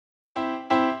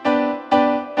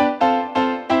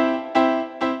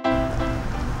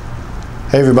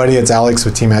Hey everybody, it's Alex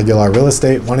with Team Aguilar Real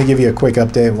Estate. Want to give you a quick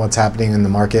update on what's happening in the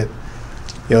market.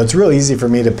 It's real easy for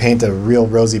me to paint a real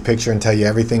rosy picture and tell you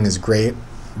everything is great,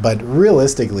 but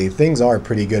realistically, things are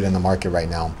pretty good in the market right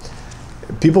now.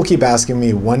 People keep asking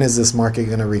me, when is this market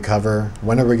going to recover?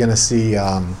 When are we going to see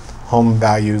home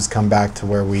values come back to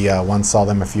where we once saw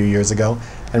them a few years ago?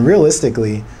 And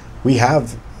realistically, we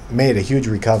have made a huge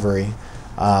recovery.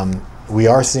 We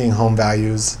are seeing home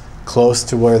values close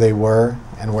to where they were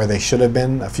and where they should have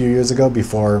been a few years ago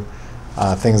before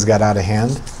things got out of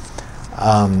hand.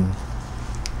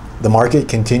 The market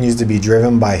continues to be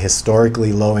driven by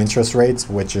historically low interest rates,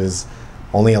 which is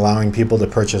only allowing people to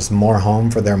purchase more home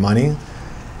for their money.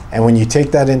 And when you take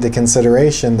that into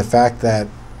consideration, the fact that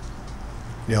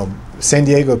San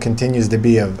Diego continues to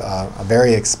be a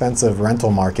very expensive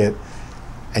rental market,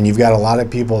 and you've got a lot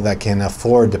of people that can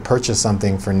afford to purchase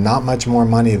something for not much more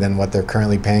money than what they're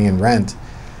currently paying in rent,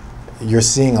 you're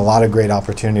seeing a lot of great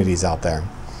opportunities out there.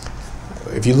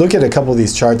 If you look at a couple of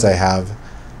these charts I have,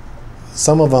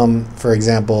 some of them, for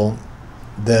example,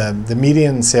 the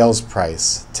median sales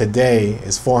price today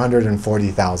is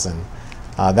 $440,000.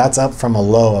 That's up from a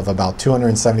low of about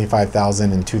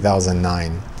 $275,000 in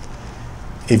 2009.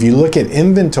 If you look at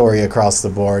inventory across the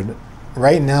board,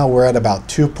 right now we're at about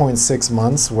 2.6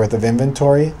 months worth of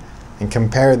inventory, and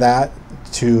compare that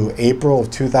to April of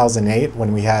 2008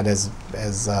 when we had as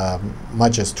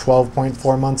much as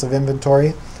 12.4 months of inventory.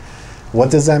 What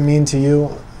does that mean to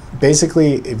you?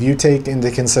 Basically, if you take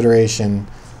into consideration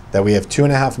that we have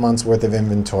 2.5 months worth of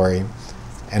inventory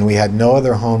and we had no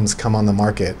other homes come on the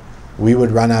market, we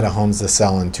would run out of homes to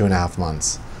sell in 2.5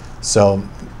 months. So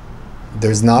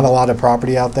there's not a lot of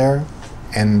property out there,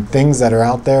 and things that are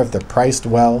out there, if they're priced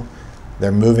well,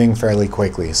 they're moving fairly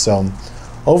quickly. So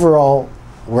overall,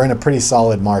 we're in a pretty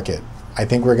solid market. I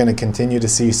think we're going to continue to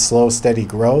see slow, steady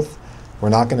growth. We're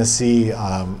not going to see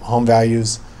home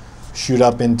values shoot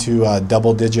up into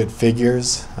double-digit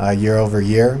figures year over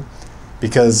year,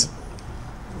 because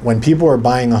when people are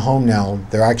buying a home now,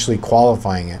 they're actually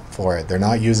qualifying it for it. They're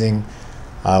not using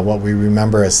what we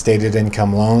remember as stated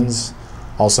income loans,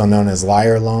 also known as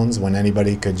liar loans, when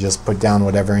anybody could just put down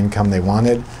whatever income they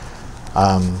wanted.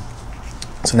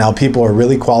 So now people are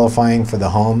really qualifying for the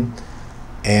home,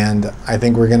 and I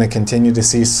think we're going to continue to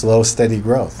see slow, steady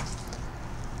growth.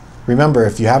 Remember,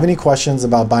 if you have any questions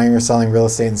about buying or selling real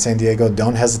estate in San Diego,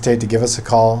 don't hesitate to give us a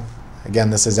call.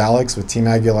 Again, this is Alex with Team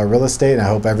Aguilar Real Estate, and I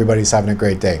hope everybody's having a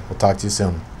great day. We'll talk to you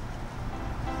soon.